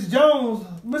that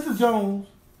Mrs. Jones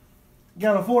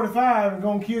got a 45 and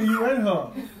gonna kill you and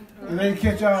her. And they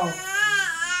catch y'all.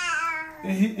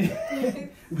 And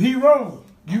he wrong.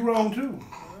 You wrong too.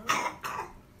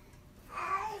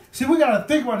 See, we gotta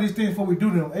think about these things before we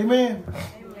do them. Amen?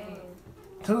 Amen.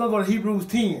 So let's go to Hebrews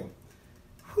 10.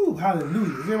 Whew,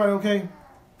 hallelujah. Is everybody okay?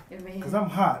 Amen. Because I'm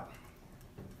hot.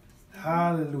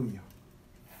 Hallelujah.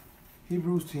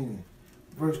 Hebrews 10.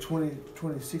 Verse 20,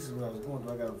 26 is what I was going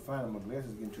to. I got to find them. My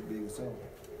glasses getting too big and so.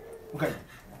 Okay.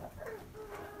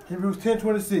 Hebrews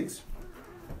 10:26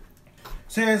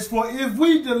 says, "For if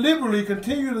we deliberately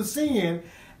continue to sin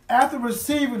after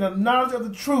receiving the knowledge of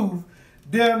the truth,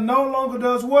 there no longer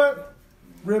does what?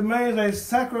 Remains a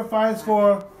sacrifice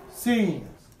for sins."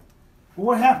 But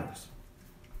what happens?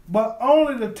 But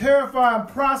only the terrifying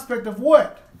prospect of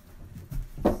what?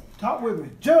 Talk with me.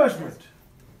 Judgment.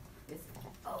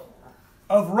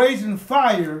 Of raging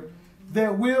fire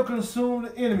that will consume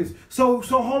the enemies. So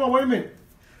hold on, wait a minute.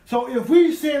 So if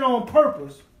we sin on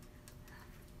purpose,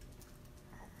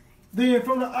 then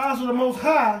from the eyes of the Most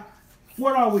High,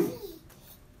 what are we?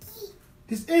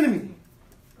 His enemy.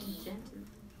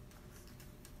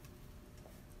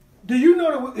 Do you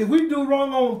know that if we do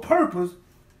wrong on purpose,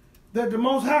 that the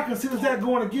Most High considers that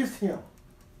going against him?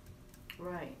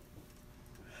 Right.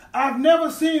 I've never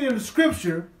seen in the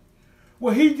scripture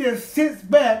where he just sits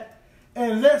back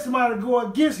and lets somebody go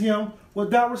against him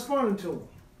without responding to him.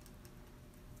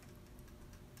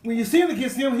 When you sin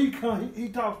against him, he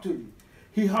talks to you.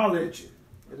 He holler at you,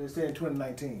 as they say in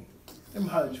 2019. Let me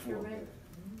holler at you for a minute.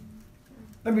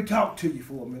 Let me talk to you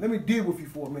for a minute. Let me deal with you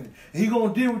for a minute. And he's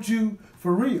going to deal with you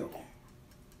for real.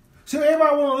 See,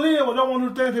 everybody want to live, but don't want to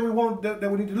do things that we want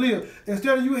that we need to live.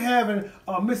 Instead of you having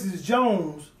Mrs.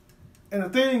 Jones and a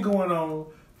thing going on,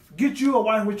 get you a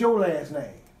wife with your last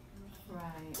name.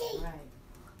 Right.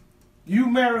 You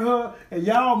marry her, and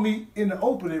y'all meet in the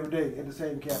open every day at the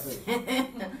same cafe.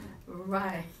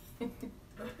 Right.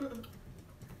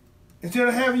 Instead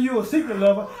of having you a secret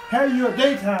lover, have you a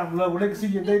daytime lover. They can see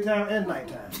you daytime and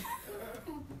nighttime.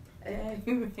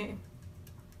 Amen.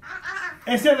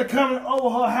 Instead of coming over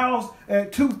her house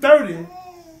at 2:30,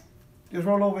 just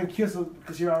roll over and kiss her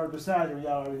because you're already beside you.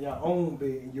 Y'all are in your own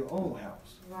bed in your own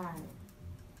house. Right.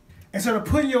 Instead of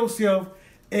putting yourself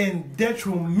in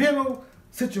detrimental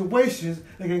situations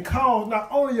that can cause not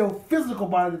only your physical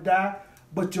body to die,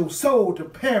 but your soul to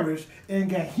perish in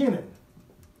Gehenna.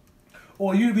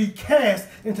 Or you to be cast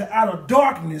into outer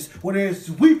darkness where there's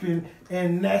weeping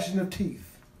and gnashing of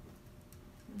teeth.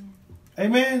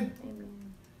 Amen?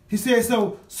 Amen. He says,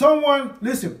 so someone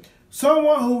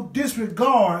who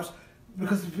disregards,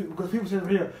 because people say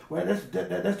here, well, that's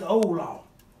the old law.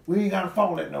 We ain't got to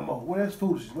follow that no more. Well, that's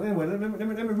foolishness. Well, anyway, let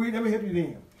me help you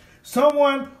then.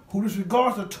 Someone who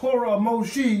disregards the Torah of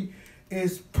Moshe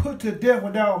is put to death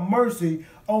without mercy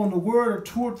on the word of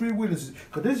 2 or 3 witnesses.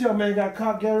 Because this young man got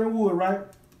caught gathering wood, right?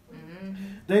 Mm-hmm.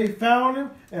 They found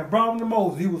him and brought him to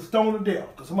Moses. He was stoned to death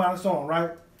because somebody saw him,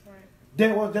 right?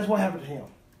 That's what happened to him.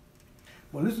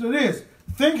 But listen to this.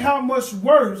 Think how much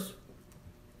worse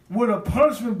would a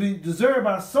punishment be deserved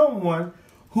by someone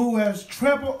who has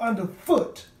trampled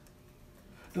underfoot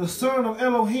the son of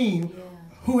Elohim,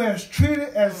 who has treated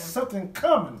as something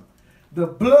common the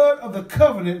blood of the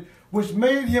covenant which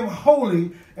made him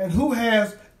holy, and who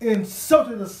has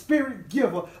insulted the spirit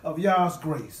giver of Yah's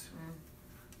grace.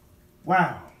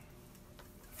 Wow.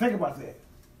 Think about that.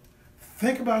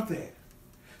 Think about that.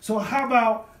 So how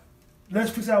about,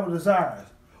 let's fix our desires.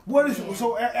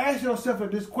 So ask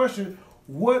yourself this question,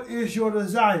 what is your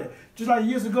desire? Just like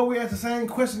years ago we asked the same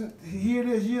question, here it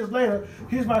is years later.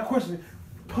 Here's my question.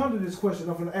 Ponder this question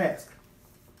I'm going to ask.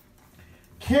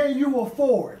 Can you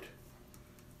afford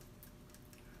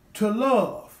to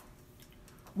love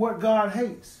what God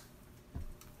hates?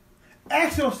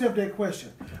 Ask yourself that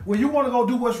question. When you want to go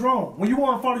do what's wrong, when you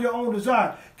want to follow your own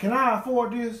desire, can I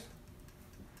afford this?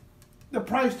 The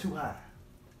price too high.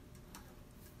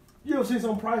 You ever see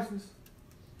some prices?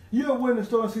 You ever went in the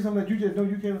store and see something that you just know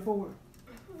you can't afford?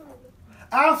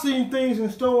 I've seen things in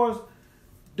stores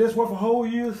that's worth a whole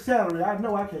year's salary. I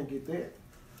know I can't get that.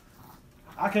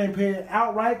 I can't pay it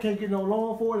outright, can't get no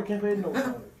loan for it, can't pay no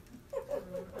money.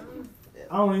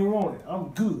 I don't even want it. I'm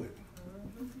good.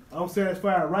 I'm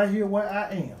satisfied right here where I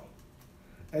am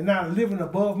and not living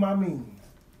above my means.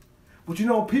 But you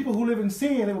know, people who live in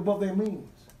sin live above their means.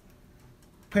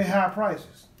 Pay high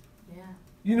prices. Yeah.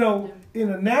 You know,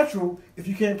 in the natural, if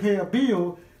you can't pay a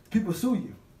bill, people sue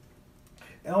you.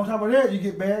 And on top of that, you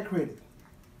get bad credit.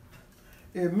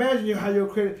 Imagine how your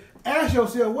credit, ask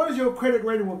yourself, what is your credit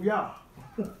rating with y'all?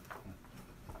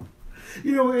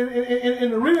 You know,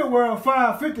 in the real world,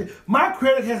 550. My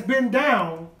credit has been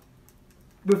down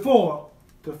before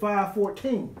to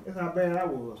 514. That's how bad I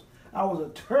was. I was a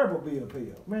terrible bill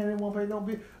payer. Man, they won't pay no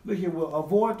bill. Look here, well,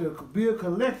 avoid the bill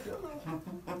collector.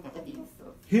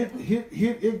 Hit,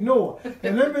 ignore.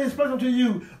 And let me explain something to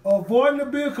you. Avoiding the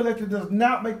bill collector does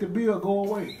not make the bill go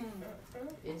away.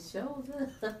 It shows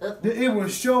up. It will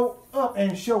show up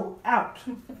and show out.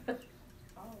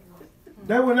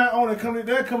 They will not only come to,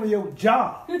 they'll come to your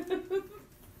job.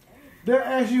 They'll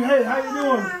ask you, hey, how you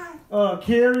doing,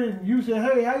 Carrie? And you say,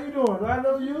 hey, how you doing? Do I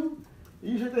know you?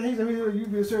 You said that he said, you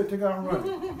be a sir, take off and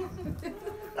run.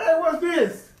 Hey, what's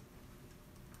this?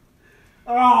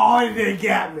 Oh, they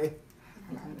got me.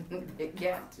 They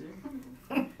got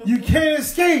you. You can't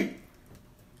escape.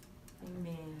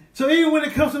 Amen. So even when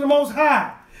it comes to the Most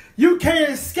High, you can't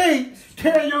escape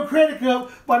tearing your credit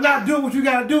up by not doing what you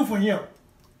got to do for him.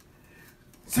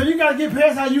 So you got to get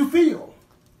past how you feel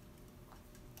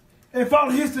and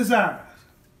follow his desires.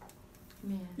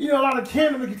 Man. You know, a lot of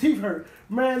candy make your teeth hurt.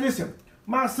 Man, listen,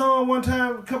 my son one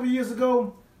time, a couple of years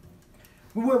ago,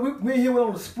 me and him went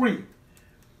on a spree.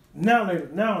 Now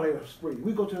later spree.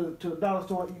 We go to the dollar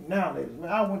store and eat now later. Man,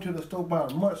 I went to the store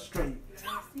about a month straight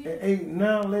and ate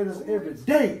now later every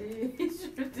day.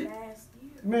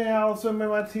 Man, all of a sudden, man,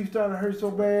 my teeth started to hurt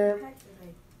so bad.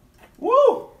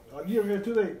 Woo! You ever had a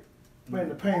toothache? Man,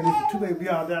 the pain, the toothache be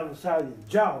all down the side of your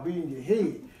jaw, be in your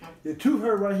head. Your tooth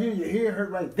hurt right here, your head hurt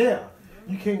right there.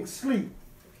 You can't sleep.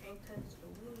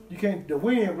 You can't, the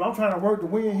wind, but I'm trying to work, the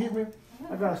wind hit me.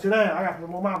 I gotta sit down, I gotta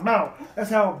put my mouth. That's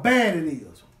how bad it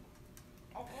is.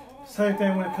 Same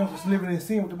thing when it comes to living in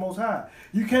sin with the Most High.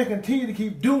 You can't continue to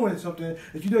keep doing something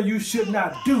that you know you should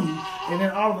not do, and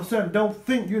then all of a sudden don't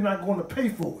think you're not going to pay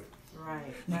for it. Right.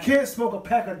 You can't smoke a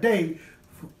pack a day,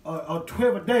 or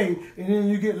 12 a day, and then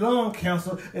you get lung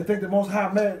cancer and think the Most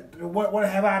High, man, what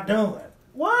have I done?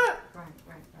 What? Right.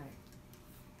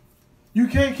 You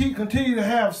can't continue to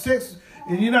have sex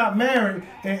and you're not married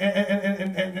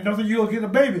and don't think you'll get a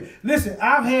baby. Listen,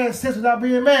 I've had sex without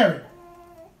being married.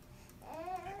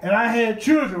 And I had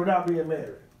children without being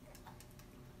married.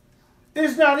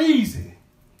 It's not easy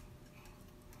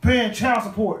paying child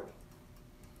support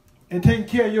and taking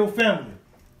care of your family.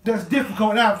 That's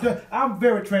difficult. And I'm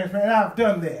very transparent, and I've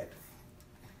done that.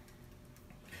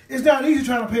 It's not easy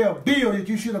trying to pay a bill that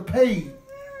you should have paid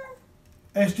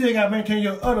and still got to maintain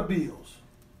your other bills.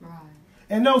 Right.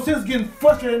 And no sense getting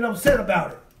frustrated and upset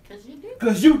about it. Because you did.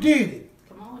 Because you did it.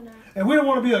 Come on now. And we don't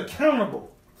want to be accountable.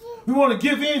 We want to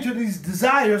give in to these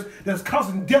desires that's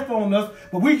causing death on us,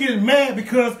 but we get mad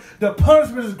because the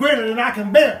punishment is greater than I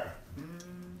can bear.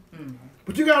 Mm-hmm.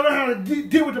 But you got to learn how to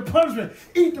deal with the punishment.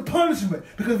 Eat the punishment.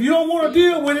 Because if you don't want to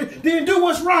deal with it, then do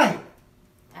what's right.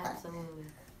 Absolutely.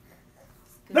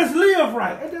 Let's live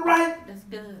right. Ain't that right? That's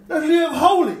good. Let's live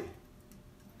holy.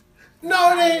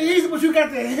 No, it ain't easy, but you got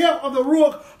the help of the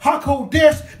Ruach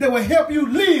HaKodesh that will help you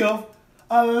live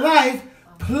a life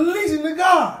pleasing to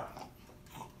God.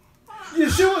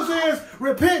 Yeshua says,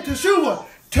 repent to Yeshua.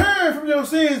 Turn from your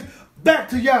sins back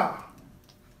to Yah.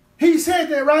 He said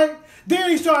that, right? Then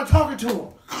he started talking to him.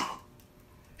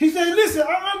 He said, listen,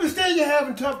 I understand you're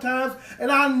having tough times, and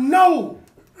I know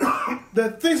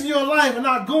that things in your life are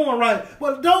not going right.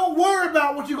 But don't worry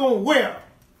about what you're going to wear.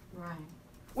 Right.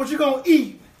 What you're going to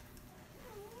eat.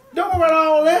 Don't worry about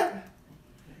all that.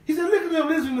 He said, look at them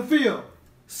lilies in the field.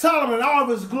 Solomon, all of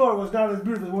his glory was not as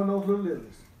beautiful as one of those little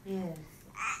lilies. Yes.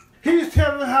 He's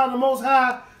telling them how the Most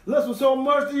High loves them so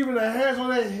much that even the hairs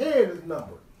on their head is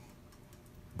numbered.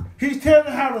 He's telling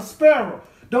them how the sparrow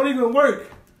don't even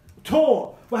work,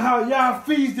 toil, but how Yah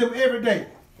feeds them every day.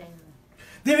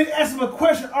 Then he asked him a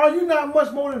question, are you not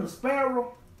much more than a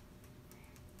sparrow?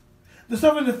 The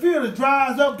stuff in the field that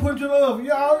dries up, put into the oven.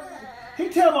 Y'all, he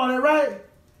tell them all that, right?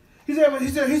 He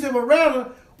said, but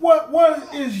rather,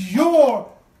 what is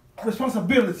your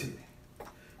responsibility?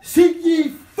 Seek ye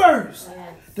first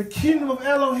the kingdom of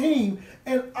Elohim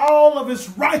and all of its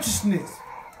righteousness.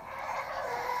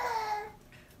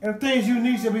 And things you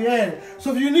need to be added.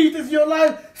 So if you need this in your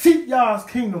life, seek Yah's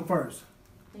kingdom first.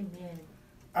 Amen.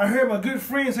 I heard my good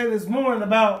friend say this morning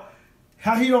about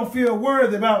how he don't feel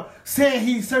worthy about saying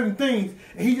he's certain things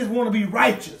and he just want to be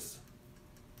righteous.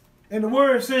 And the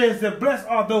word says that blessed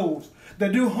are those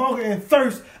that do hunger and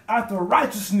thirst after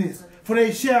righteousness, for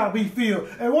they shall be filled.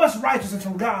 And what's righteousness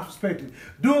from God's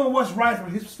perspective? Doing what's right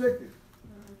from his perspective.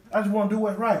 I just want to do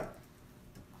what's right.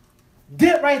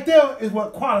 That right there is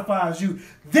what qualifies you.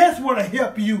 That's what will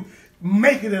help you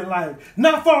make it in life.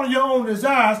 Not following your own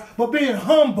desires, but being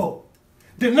humble.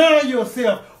 Denying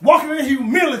yourself. Walking in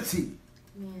humility.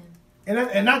 Amen.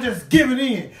 and not just giving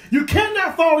in. You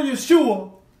cannot follow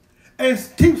Yeshua and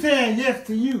keep saying yes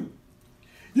to you.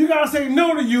 You got to say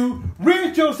no to you.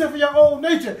 Rid yourself of your old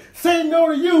nature. Say no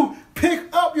to you.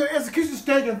 Pick up your execution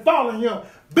stake and follow him.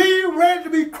 Be ready to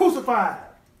be crucified.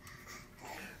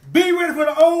 Be ready for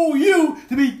the old you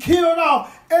to be killed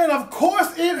off. And of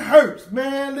course it hurts.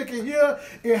 Man, look at here.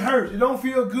 It hurts. It don't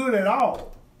feel good at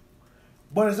all.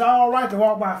 But it's all right to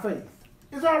walk by faith.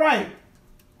 It's all right.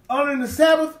 Honoring the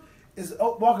Sabbath is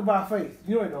walking by faith.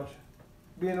 You know it, don't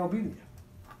you? Being obedient.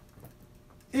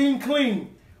 Eating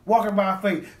clean. Walking by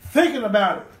faith. Thinking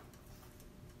about it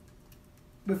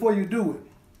before you do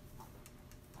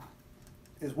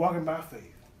it is walking by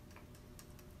faith.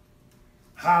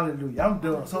 Hallelujah. I'm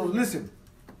done. So listen,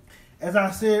 as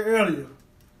I said earlier,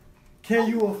 can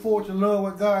you afford to love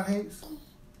what God hates?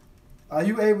 Are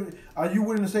you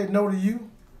willing to say no to you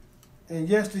and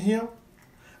yes to him?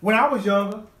 When I was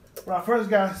younger, when I first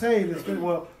got saved,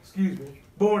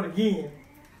 born again,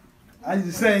 I used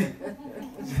to say,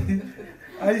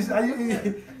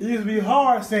 it used to be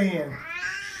hard saying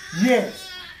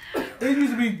yes. It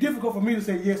used to be difficult for me to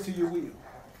say yes to your will.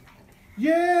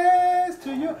 Yes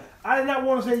to your. I did not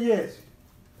want to say yes.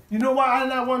 You know why I did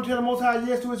not want to tell the Most High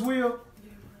yes to his will?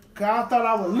 Because I thought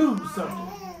I would lose something.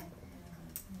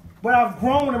 But I've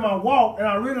grown in my walk and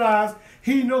I realized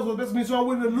he knows what's best for me, so I'm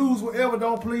willing to lose whatever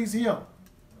don't please him.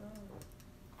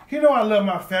 He know I love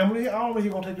my family. I don't know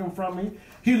he's going to take them from me.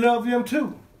 He loves them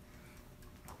too.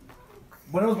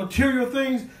 But those material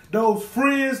things, those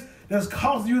friends that's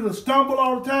causing you to stumble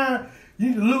all the time, you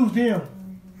need to lose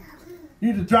them.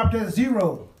 You need to drop that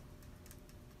zero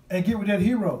and get with that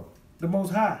hero, the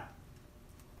Most High.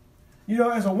 You know,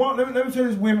 as a woman, let me tell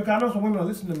this women, because I know some women are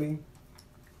listening to me.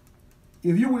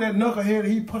 If you were that knucklehead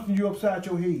and he punching you upside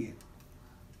your head,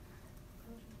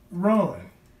 run.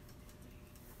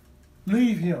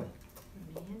 Leave him.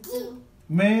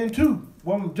 Man too.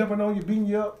 Woman jumping on you, beating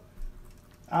you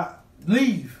up.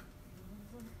 Leave.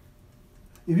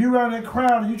 If you're around that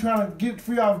crowd and you're trying to get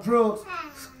free off drugs,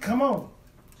 come on.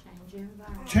 Change your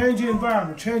environment. Change your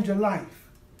environment. Change your life.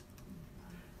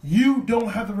 You don't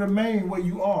have to remain where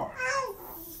you are.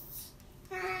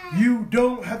 You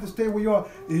don't have to stay where you are.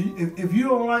 If you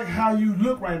don't like how you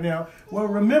look right now, well,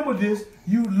 remember this.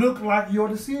 You look like your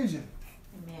decision.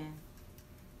 Amen.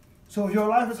 So if your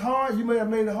life is hard, you may have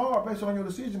made it hard based on your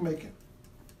decision making.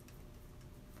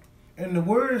 And the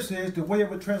word says the way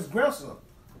of a transgressor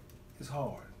is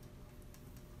hard.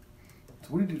 So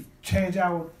we need to change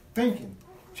our thinking,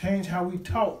 change how we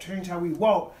talk, change how we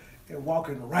walk, and walk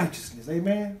in righteousness.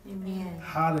 Amen? Amen.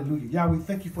 Hallelujah. Yah, we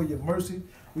thank you for your mercy.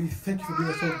 We thank you for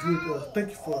being so good to us. Thank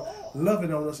you for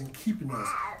loving on us and keeping us.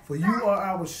 For you are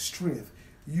our strength.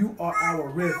 You are our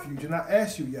refuge. And I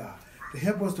ask you, Yah, to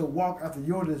help us to walk after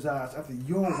your desires, after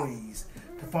your ways,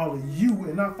 to follow you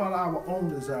and not follow our own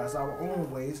desires, our own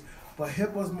ways, but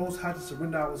help us most high to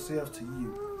surrender ourselves to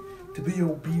you, to be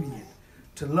obedient,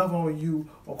 to love on you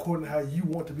according to how you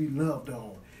want to be loved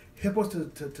on. Help us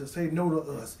to say no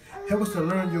to us. Help us to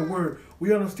learn your word.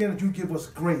 We understand that you give us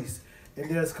grace and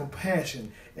there's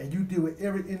compassion and you deal with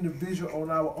every individual on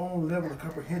our own level of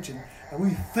comprehension. And we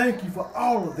thank you for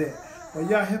all of that. But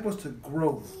y'all help us to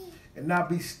grow and not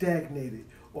be stagnated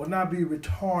or not be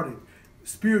retarded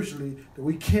spiritually that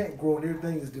we can't grow and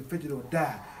everything is defeated or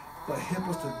die. But help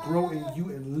us to grow in you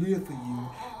and live for you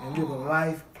and live a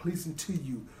life pleasing to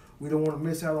you. We don't want to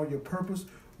miss out on your purpose.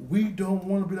 We don't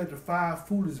want to be like the 5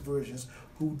 foolish virgins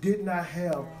who did not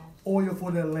have oil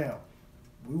for their lamp.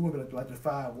 We want to be like the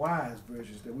 5 wise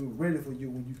virgins that we're ready for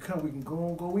you. When you come, we can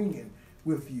go in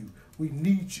with you. We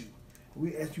need you.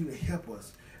 We ask you to help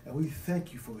us. And we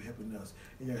thank you for helping us.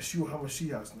 In Yeshua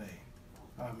HaMashiach's name.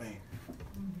 Amen. Amen.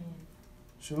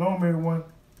 Shalom, everyone.